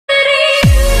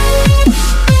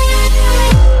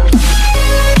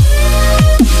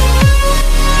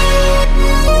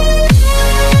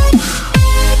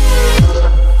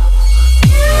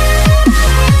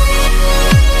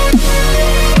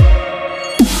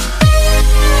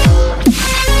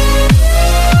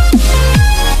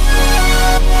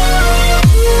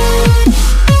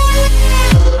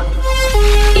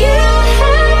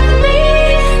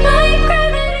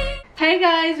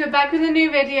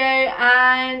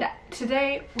And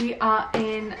today we are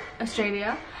in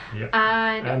Australia. Yeah.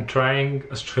 And trying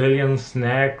Australian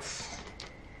snacks.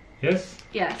 Yes?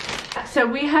 Yes. So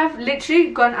we have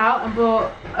literally gone out and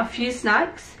bought a few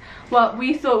snacks. Well,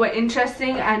 we thought were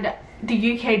interesting and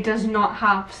the UK does not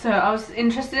have. So I was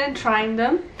interested in trying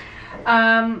them.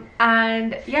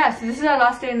 And yeah, so this is our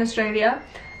last day in Australia.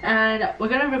 And we're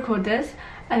going to record this.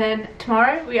 And then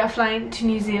tomorrow we are flying to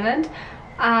New Zealand.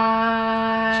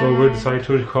 So we decided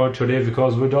to record today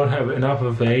because we don't have enough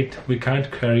of weight. We can't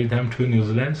carry them to New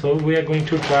Zealand. So we are going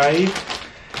to try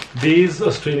these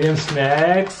Australian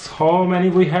snacks. How many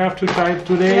we have to try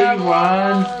today?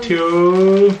 1,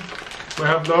 2. We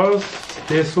have those.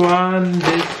 This one,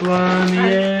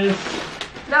 yes.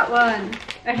 That one.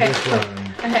 Okay. This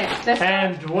one. Okay.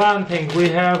 And one thing, we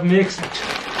have mixed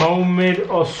homemade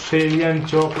Australian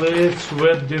chocolates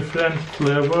with different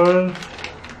flavors.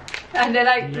 And they're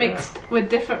like mixed with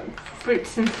different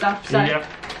fruits and stuff. So yeah.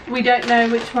 We don't know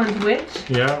which one's which.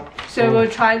 Yeah. So we'll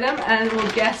try them and we'll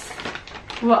guess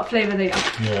what flavour they are.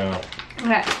 Yeah.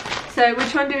 Okay. So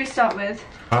which one do we start with?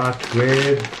 Start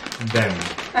with them.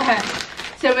 Okay.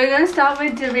 So we're going to start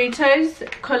with Doritos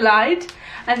Collide.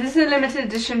 And this is a limited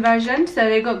edition version. So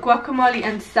they got guacamole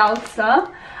and salsa.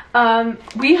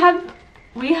 We have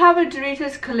a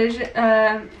Doritos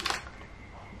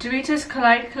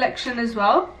Collide collection as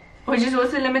well, which is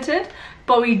also limited,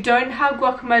 but we don't have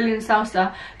guacamole and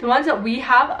salsa. The ones that we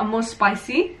have are more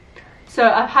spicy. So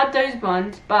I've had those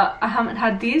ones, but I haven't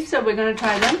had these, so we're going to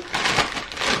try them.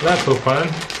 That's so fun.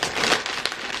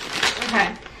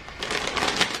 Okay.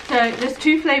 So there's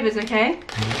 2 flavours, okay?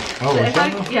 Oh,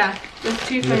 so yeah, there's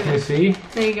 2 flavours. Let me see.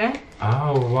 There you go.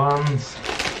 Oh, one's...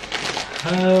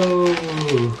 Oh.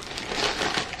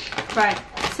 Right,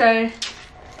 so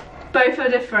both are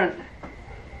different.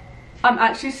 I'm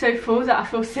actually so full that I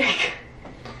feel sick.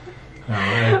 Oh,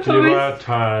 actually we're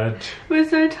tired. We're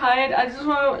so tired. I just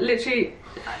want to literally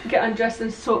get undressed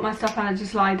and sort my stuff and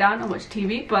just lie down and watch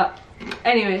TV. But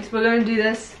anyways, we're going to do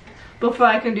this before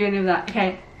I can do any of that.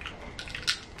 Okay.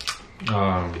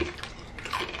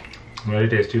 Very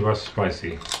tasty, but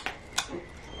spicy.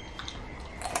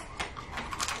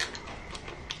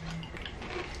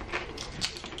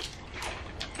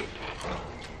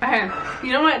 Okay,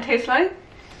 you know what it tastes like?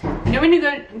 You know when you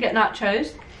go get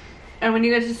nachos and when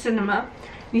you go to the cinema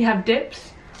and you have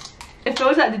dips? It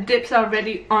feels like the dips are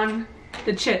already on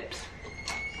the chips.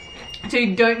 So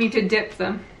you don't need to dip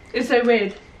them. It's so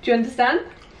weird. Do you understand?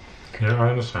 Yeah, I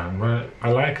understand, but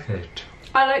I like it.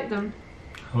 I like them.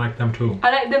 I like them too. I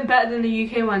like them better than the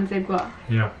UK ones they've got.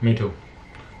 Yeah, me too.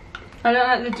 I don't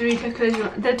like the Doritos Collision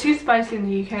ones. They're too spicy in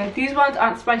the UK. These ones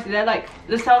aren't spicy. They're like,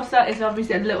 the salsa is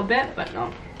obviously a little bit, but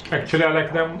not. Actually, I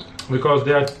like them because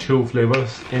there are 2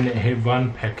 flavors in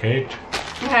one package.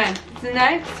 Okay, so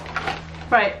next,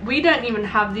 right, we don't even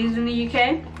have these in the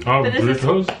UK. Oh,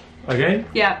 Doritos again?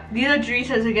 Yeah, these are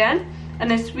Doritos again, and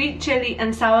they're sweet chili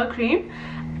and sour cream,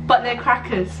 but they're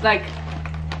crackers. Like,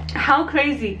 how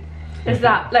crazy is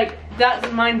that? Like,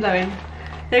 that's mind-blowing.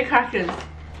 They're crackers.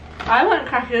 I want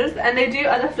crackers, and they do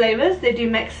other flavors. They do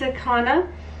Mexicana,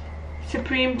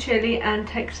 Supreme Chili, and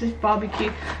Texas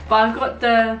Barbecue. But I've got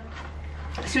the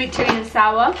sweet chili and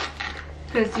sour,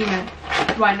 because, you know,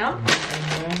 why not?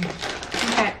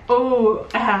 Okay, oh,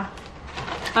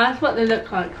 that's what they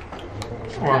look like.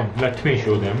 Well, let me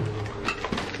show them.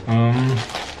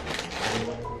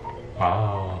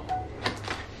 Wow.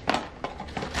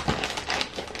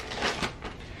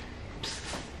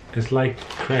 It's like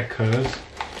crackers.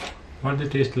 What does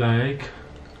it taste like?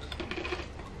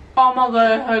 Oh my god,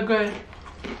 they're so good.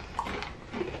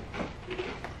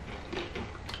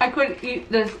 I could eat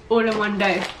this all in one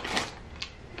day.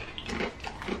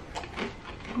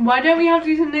 Why don't we have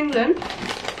these in England?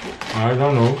 I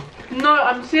don't know. No,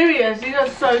 I'm serious. These are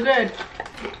so good.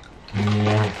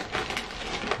 Yeah.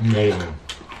 Amazing.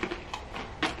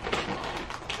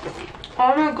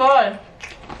 Oh my god.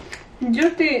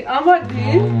 Juicy. I want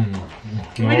these. No,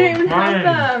 We don't even have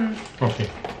them. Okay.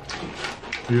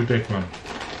 You take one.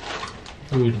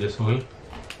 You eat this, okay?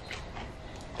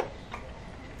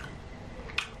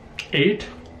 8?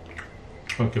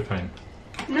 Okay, fine.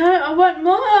 No, I want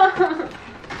more.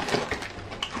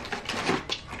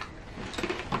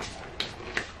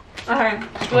 Okay,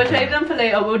 we'll save them for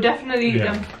later. We'll definitely eat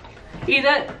them.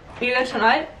 Either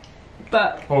tonight,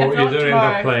 but or if not either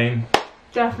tomorrow, in the plane.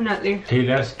 Definitely. Okay,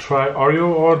 let's try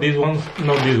Oreo or these ones.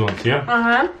 No, these ones,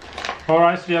 yeah?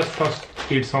 Alright, so just first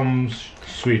eat some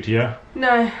sweet, yeah?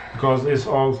 No. Because it's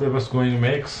all flavors going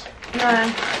mix.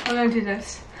 No, I'm going to do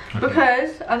this. Okay.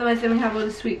 Because otherwise then we have all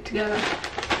the sweet together.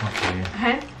 Okay.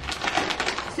 Okay.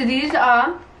 So these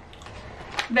are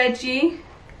veggie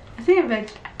I think veg.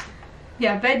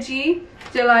 Yeah, veggie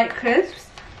delight crisps,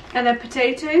 and a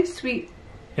potato sweet.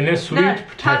 And a sweet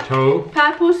potato.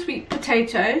 Purple sweet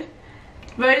potato,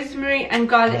 rosemary and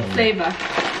garlic flavour.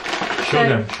 Show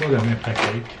them a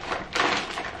packet.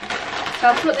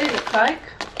 That's what they look like.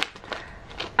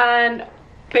 And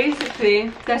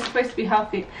basically, they're supposed to be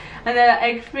healthy. And they're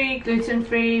egg-free,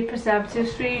 gluten-free,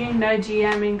 preservative-free, no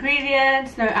GM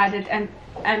ingredients, no added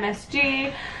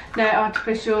MSG, no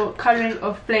artificial colouring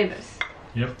or flavours.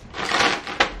 Yep.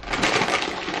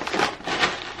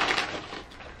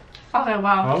 Okay,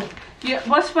 wow. Oh. Yeah,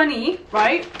 what's funny,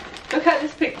 right? Look at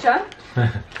this picture.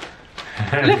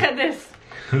 Look at this.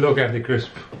 Look at the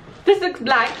crisp. This looks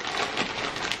black.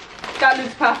 That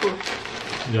looks purple.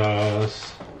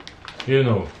 Yes. You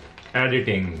know,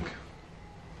 editing.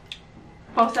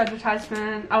 False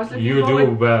advertisement. I was looking You forward.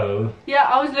 do well. Yeah,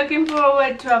 I was looking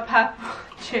forward to a purple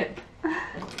chip.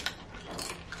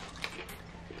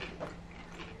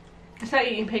 It's like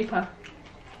eating paper.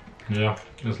 Yeah,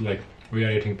 it's like we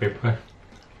are eating paper.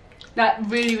 That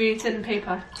really thin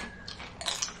paper.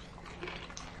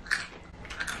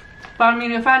 But I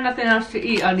mean, if I had nothing else to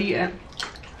eat, I'd eat it.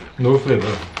 No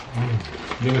flavor.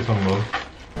 Give me some more.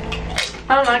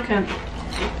 I don't like it.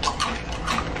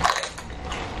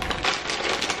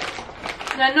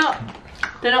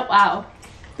 They're not wow.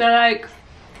 They're like,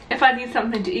 if I need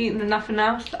something to eat and nothing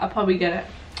else, I'll probably get it.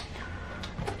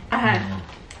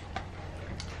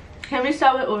 Can we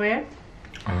start with Oreo?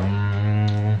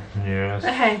 Yes.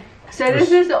 Okay, so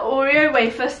this is the Oreo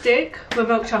wafer stick with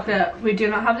milk chocolate. We do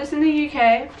not have this in the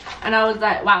UK, and I was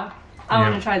like, wow, I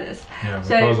want to try this. Yeah,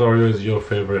 because Oreo is your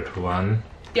favorite one.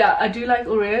 Yeah, I do like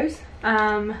Oreos.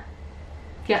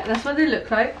 Yeah, that's what they look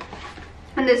like.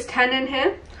 And there's 10 in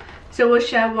here, so we'll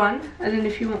share one, and then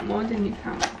if you want more, then you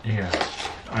can. Yeah,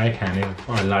 I can if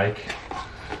I like.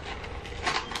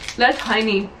 They're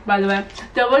tiny, by the way.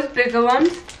 There was bigger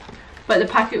ones, but the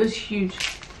packet was huge.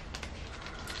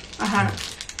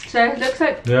 So it looks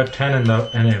like there are 10 in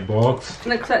a box.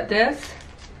 Looks like this.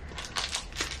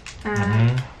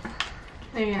 There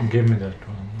you go. Give me that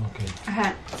one.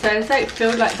 Okay. So it's like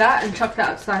filled like that and chocolate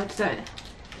outside. So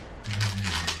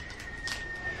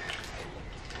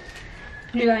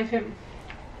you like it?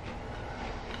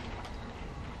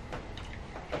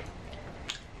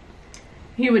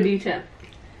 You would eat it.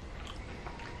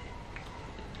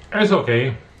 It's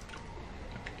okay.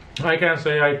 I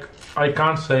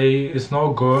can't say it's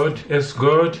not good. It's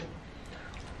good.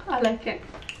 I like it.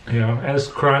 Yeah, it's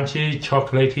crunchy,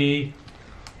 chocolatey.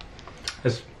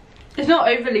 It's not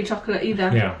overly chocolate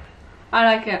either. Yeah. I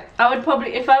like it. I would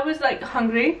probably, if I was like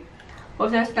hungry or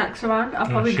if there's snacks around, I'll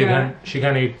probably go. She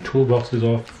can eat 2 boxes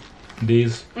of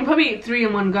these. I'll probably eat 3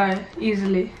 in one go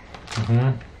easily.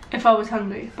 If I was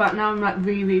hungry, but now I'm like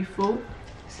really full,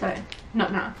 so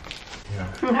not now.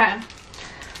 Yeah. Okay.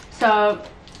 So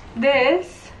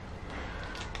this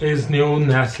is new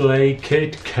Nestle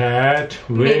Kit Kat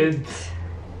with mint.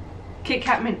 Kit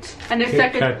Kat mint, and it's Kit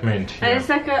like Kat mint. and it's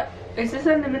like a. Is this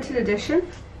a limited edition?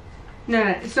 No,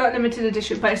 it's not limited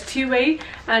edition, but it's 2-way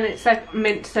and it's like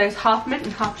mint, so it's half mint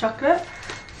and half chocolate.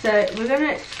 So I'm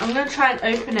gonna try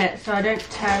and open it so I don't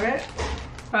tear it.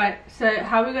 Right, so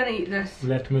how are we gonna eat this?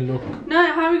 Let me look. No,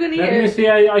 how are we gonna eat it? Let me see.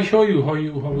 I show you how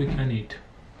we can eat.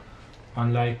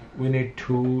 Unlike we need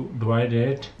to divide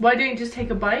it. Why don't you just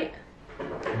take a bite?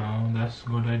 No, that's a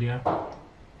good idea.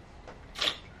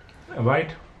 A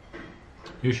bite?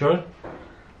 You sure?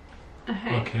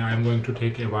 Okay, I'm going to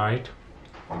take a bite.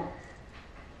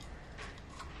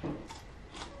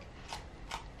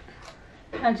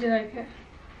 How do you like it?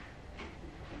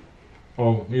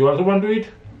 Oh, you also want to eat?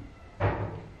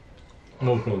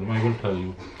 No problem, I will tell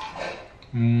you.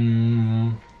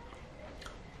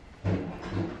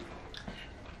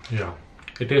 Yeah,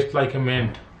 it tastes like a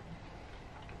mint.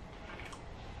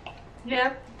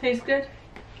 Yeah, tastes good.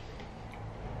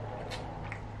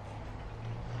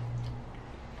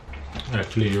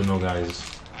 Actually, you know,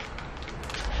 guys.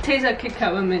 Tastes like Kit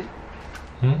Kat with mint.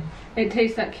 It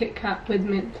tastes like Kit Kat with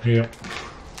mint. Yeah.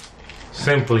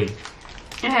 Simply.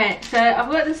 Okay, so I've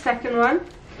got the second one,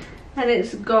 and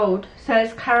it's gold, so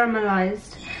it's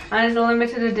caramelized, and it's a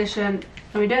limited edition,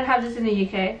 and we don't have this in the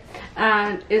UK,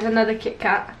 and it's another Kit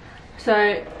Kat,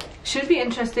 so should be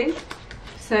interesting.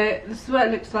 So this is what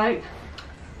it looks like.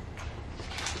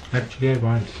 Actually, I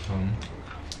want some.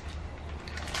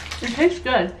 It tastes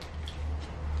good.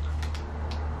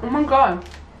 Oh my god.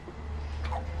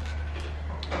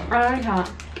 I like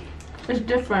that. It's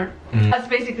different. That's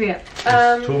basically it.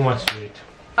 It's too much sweet.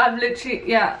 I've literally,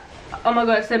 yeah. Oh my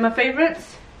god, so my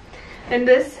favourites in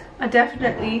this are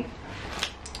definitely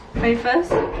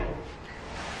wafers.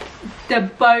 They're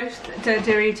both the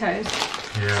Doritos.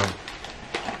 Yeah.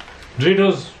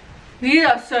 Doritos. These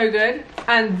are so good,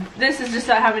 and this is just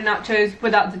like having nachos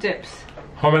without the dips.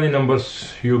 How many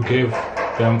numbers you give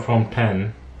them from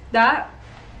 10? That,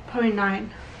 probably 9.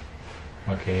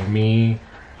 Okay, me,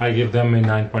 I give them a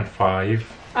 9.5.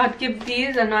 I'd give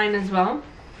these a 9 as well.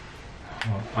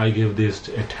 I give these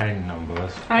a 10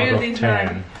 numbers. I out give of these 10.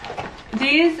 9.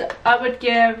 These I would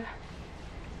give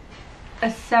a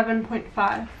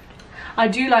 7.5. I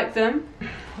do like them,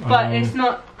 but it's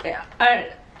not.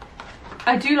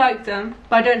 I do like them,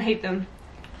 but I don't hate them.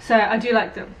 So I do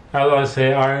like them. As I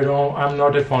say, I'm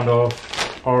not a fond of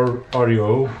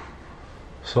Oreo,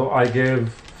 so I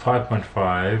give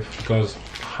 5.5 because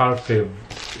her favorite,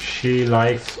 she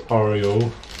likes Oreo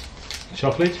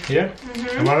chocolate. Yeah,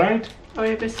 am I right?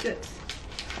 Oreo biscuits.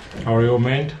 Oreo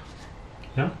mint.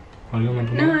 Yeah, Oreo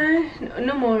mint.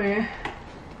 No more Oreo.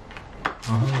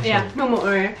 Yeah, no more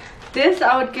Oreo. This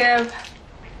I would give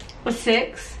a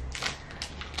 6,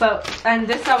 and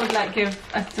this I would like give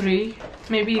a 3.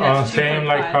 Maybe that's same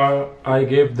like how I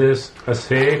give this a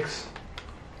 6.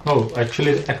 No,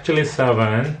 actually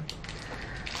 7.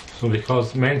 So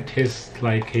because mint tastes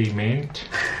like a mint.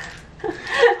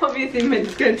 Obviously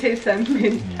mint's gonna taste like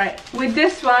mint. Right, with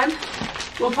this one,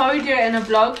 we'll probably do it in a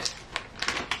vlog.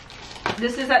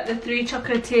 This is like the 3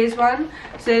 chocolatiers one.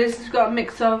 So this has got a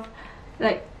mix of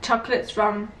like chocolates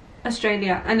from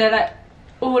Australia, and they're like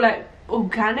all like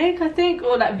organic, I think,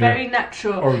 or like very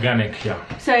natural. Organic, yeah.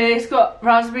 So it's got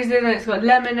raspberries in it, it's got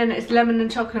lemon in it, it's lemon and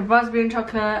chocolate, raspberry and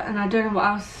chocolate, and I don't know what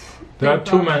else. There are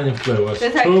too many flavors.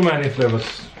 Like, too many flavors.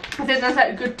 I think there's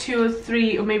like a good 2 or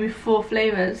 3 or maybe 4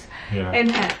 flavors in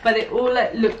here, but they all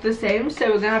like look the same,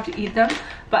 so we're gonna have to eat them.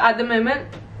 But at the moment,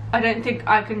 I don't think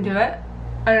I can do it.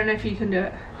 I don't know if you can do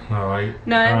it. No, I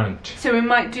can't. So we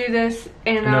might do this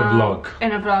in a vlog.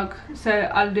 In a vlog. So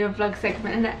I'll do a vlog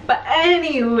segment in it. But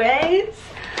anyways,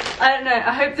 I don't know.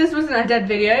 I hope this wasn't a dead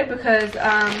video because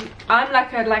I'm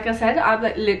like I said, I'm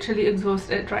like literally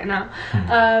exhausted right now.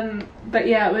 But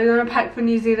yeah, we're gonna pack for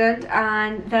New Zealand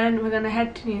and then we're gonna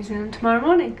head to New Zealand tomorrow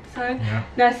morning. So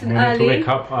nice and early. To wake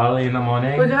up early in the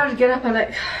morning. We're gonna have to get up at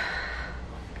like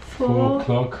 4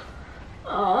 o'clock.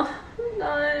 Oh no,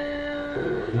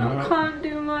 I can't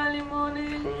do my early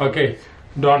morning. Okay,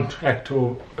 don't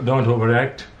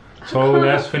overact. So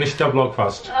let's finish the vlog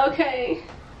first. Okay,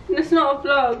 it's not a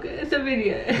vlog, it's a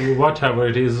video. Whatever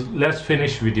it is, let's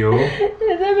finish video.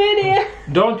 It's a video.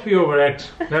 Don't be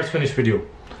overact. Let's finish video.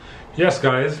 Yes,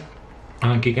 guys.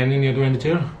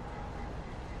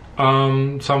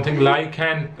 Something like,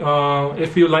 and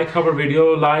if you like our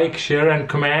video, like, share and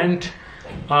comment.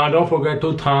 Don't forget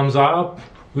to thumbs up,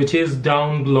 which is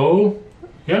down below.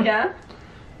 Yeah.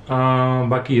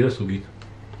 Baki Sugi.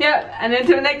 Yeah, and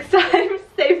until next time,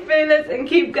 stay fearless and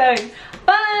keep going.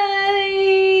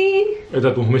 Bye.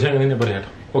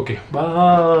 Okay,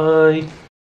 bye.